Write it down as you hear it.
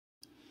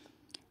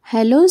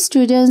Hello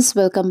students,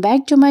 welcome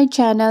back to my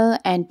channel,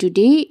 and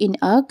today in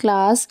our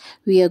class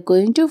we are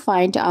going to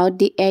find out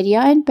the area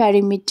and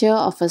perimeter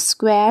of a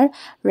square,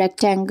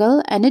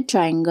 rectangle and a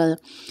triangle.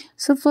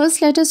 So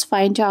first let us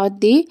find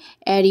out the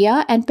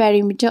area and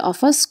perimeter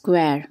of a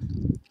square.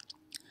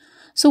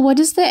 So what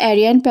is the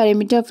area and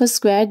perimeter of a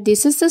square?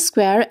 This is the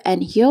square,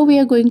 and here we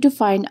are going to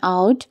find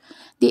out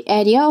the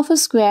area of a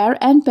square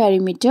and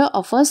perimeter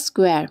of a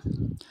square.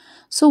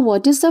 So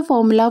what is the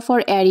formula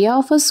for area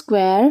of a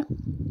square?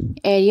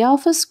 Area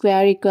of a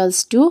square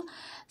equals to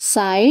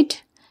side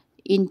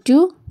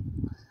into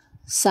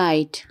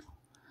side.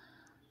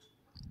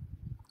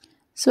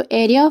 So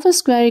area of a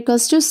square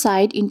equals to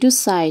side into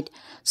side.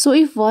 So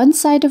if one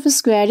side of a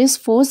square is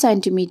 4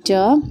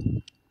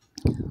 cm,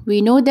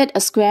 we know that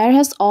a square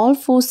has all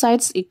 4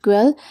 sides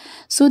equal.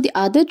 So the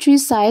other 3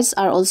 sides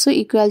are also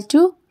equal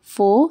to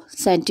 4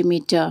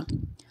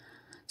 cm.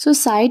 So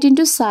side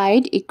into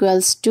side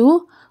equals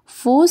to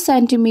 4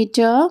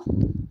 cm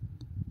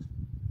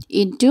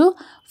into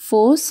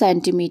 4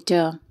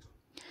 cm,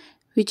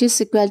 which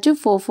is equal to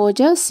 4 4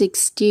 is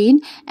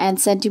 16, and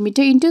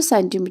centimeter into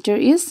centimeter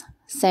is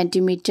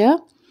centimeter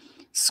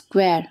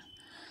square.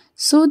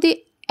 So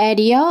the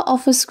area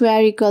of a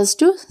square equals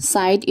to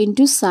side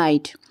into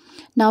side.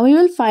 Now we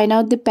will find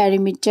out the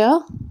perimeter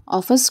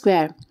of a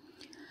square.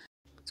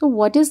 So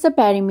what is the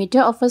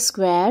perimeter of a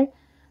square?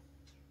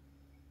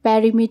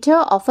 Perimeter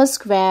of a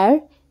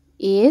square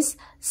is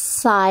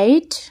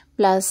side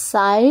plus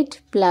side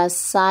plus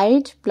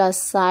side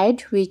plus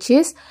side, which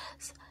is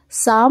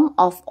sum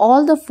of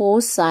all the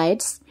 4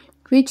 sides,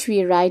 which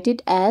we write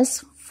it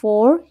as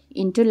 4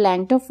 into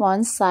length of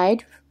one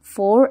side,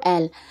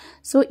 4L.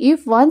 So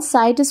if one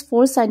side is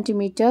 4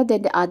 cm,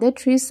 then the other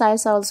 3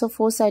 sides are also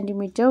 4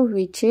 cm,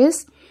 which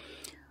is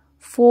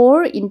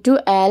 4 into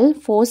L,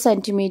 4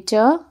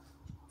 cm,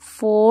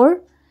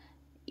 4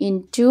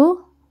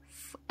 into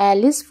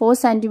L is 4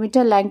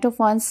 cm length of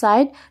one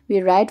side.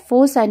 We write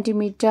 4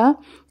 cm,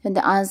 and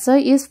the answer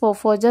is 4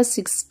 4 is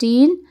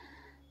 16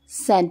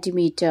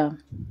 cm.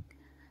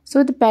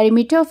 So the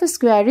perimeter of a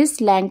square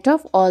is length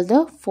of all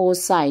the 4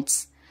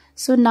 sides.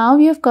 So now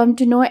we have come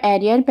to know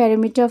area and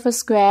perimeter of a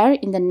square.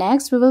 In the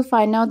next we will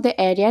find out the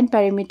area and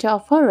perimeter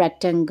of a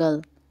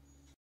rectangle.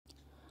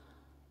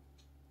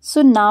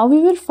 So now we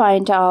will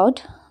find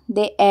out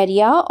the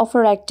area of a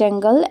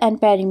rectangle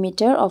and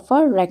perimeter of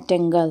a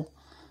rectangle.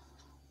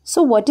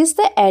 So what is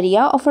the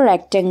area of a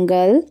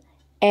rectangle?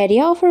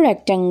 Area of a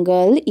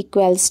rectangle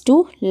equals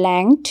to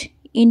length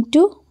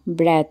into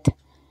breadth.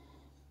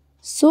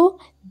 So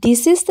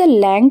this is the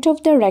length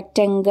of the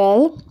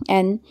rectangle,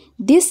 and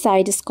this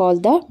side is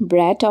called the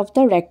breadth of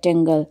the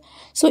rectangle.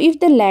 So if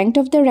the length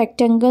of the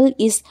rectangle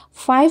is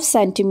 5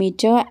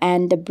 cm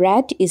and the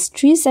breadth is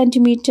 3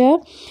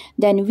 cm,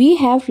 then we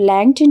have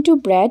length into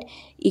breadth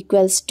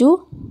equals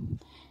to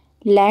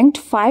length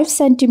 5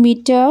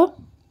 cm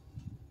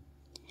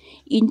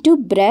into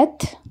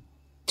breadth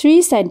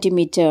 3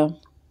 cm.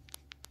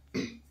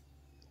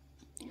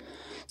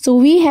 So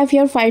we have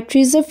here 5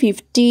 3s are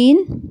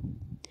 15,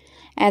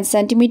 and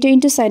centimeter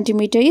into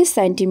centimeter is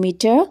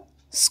centimeter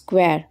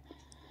square.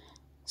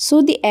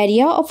 So the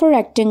area of a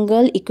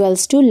rectangle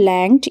equals to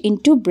length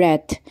into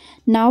breadth.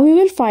 Now we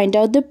will find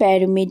out the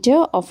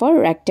perimeter of a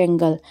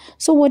rectangle.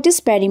 So what is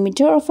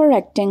perimeter of a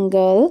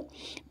rectangle?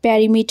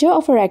 Perimeter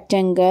of a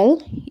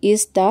rectangle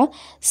is the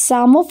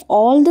sum of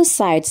all the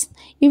sides.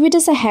 If it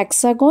is a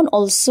hexagon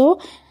also,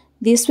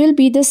 this will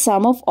be the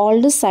sum of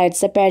all the sides.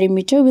 The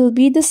perimeter will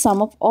be the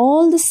sum of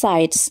all the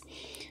sides.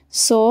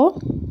 So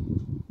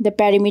the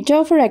perimeter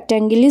of a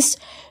rectangle is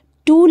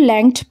 2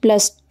 length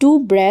plus 2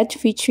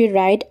 breadth, which we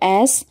write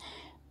as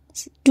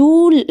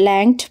 2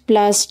 length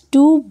plus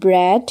 2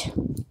 breadth,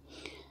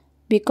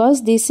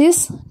 because this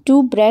is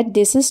 2 breadth,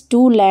 this is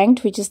 2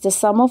 length, which is the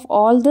sum of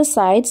all the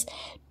sides.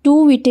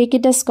 2 we take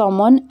it as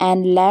common,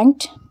 and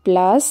length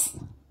plus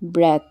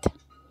breadth,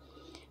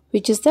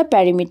 which is the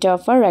perimeter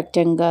of a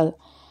rectangle.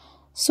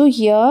 So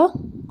here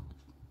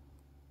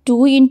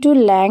 2 into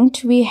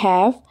length we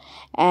have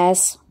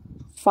as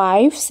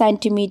 5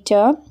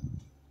 cm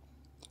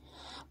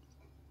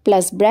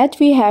plus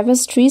breadth we have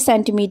as 3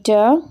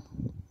 cm.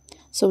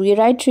 So we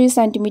write 3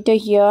 cm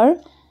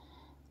here.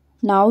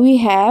 Now we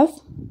have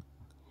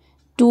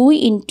 2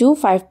 into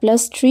 5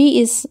 plus 3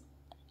 is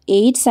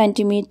 8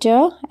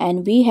 cm,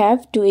 and we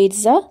have 2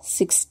 8s are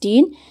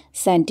 16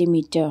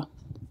 cm.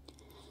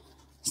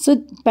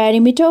 So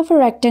perimeter of a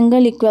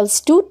rectangle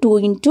equals to 2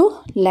 into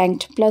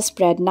length plus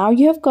breadth. Now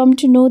you have come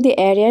to know the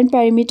area and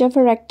perimeter of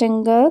a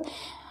rectangle.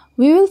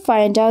 We will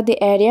find out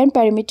the area and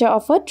perimeter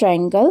of a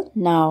triangle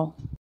now.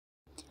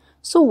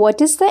 So what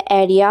is the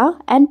area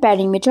and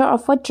perimeter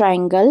of a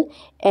triangle?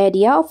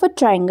 Area of a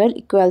triangle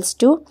equals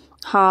to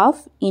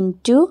half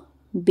into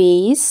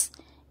base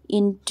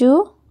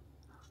into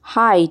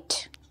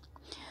height.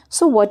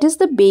 So what is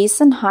the base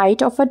and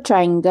height of a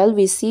triangle?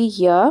 We see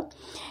here,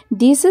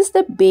 this is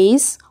the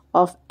base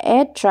of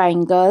a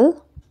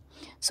triangle.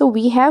 So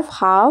we have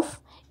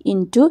half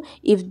into,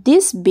 if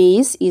this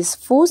base is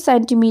 4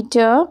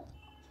 cm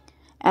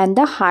and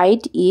the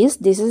height is,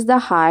 this is the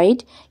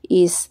height,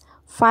 is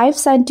 5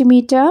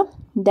 centimeter.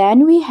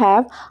 Then we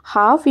have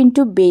half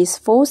into base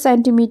 4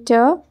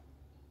 centimeter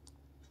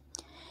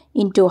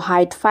into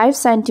height 5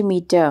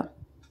 centimeter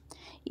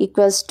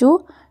equals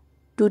to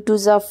 2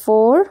 2s are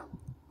 4.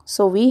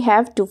 So we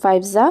have 2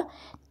 5s are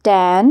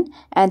 10,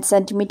 and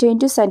centimeter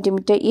into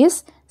centimeter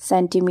is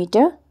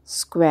centimeter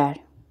square.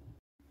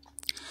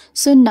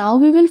 So now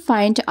we will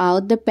find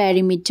out the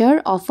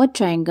perimeter of a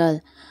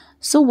triangle.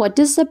 So what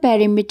is the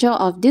perimeter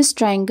of this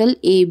triangle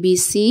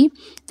ABC?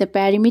 The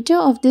perimeter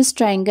of this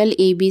triangle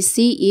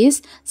ABC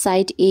is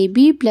side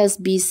AB plus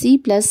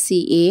BC plus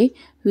CA,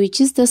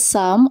 which is the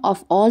sum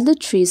of all the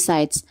three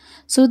sides.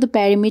 So the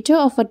perimeter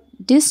of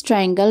this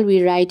triangle,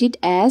 we write it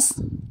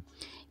as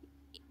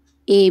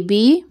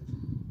AB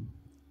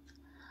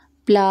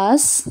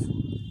plus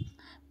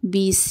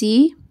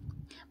BC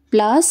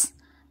plus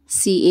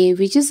CA,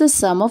 which is the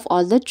sum of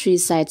all the three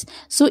sides.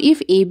 So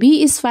if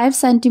AB is 5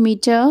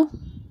 centimeter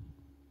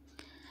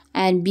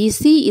and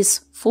BC is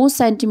 4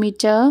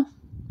 centimeter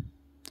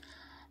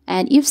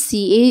and if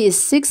CA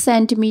is 6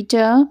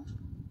 centimeter,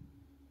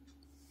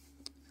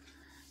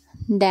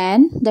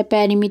 then the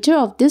perimeter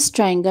of this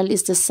triangle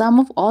is the sum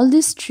of all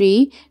these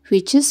three,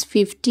 which is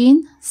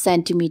 15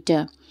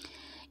 centimeter.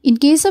 In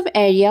case of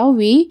area,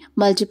 we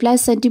multiply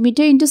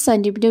centimeter into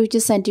centimeter, which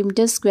is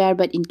centimeter square.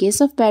 But in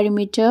case of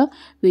perimeter,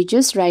 we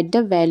just write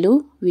the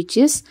value, which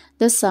is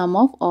the sum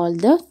of all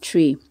the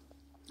three.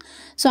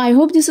 So I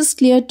hope this is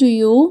clear to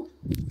you.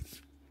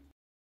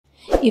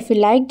 If you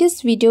like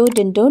this video,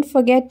 then don't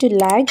forget to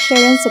like, share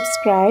and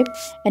subscribe,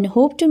 and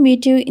hope to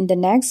meet you in the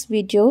next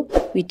video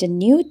with a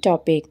new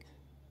topic.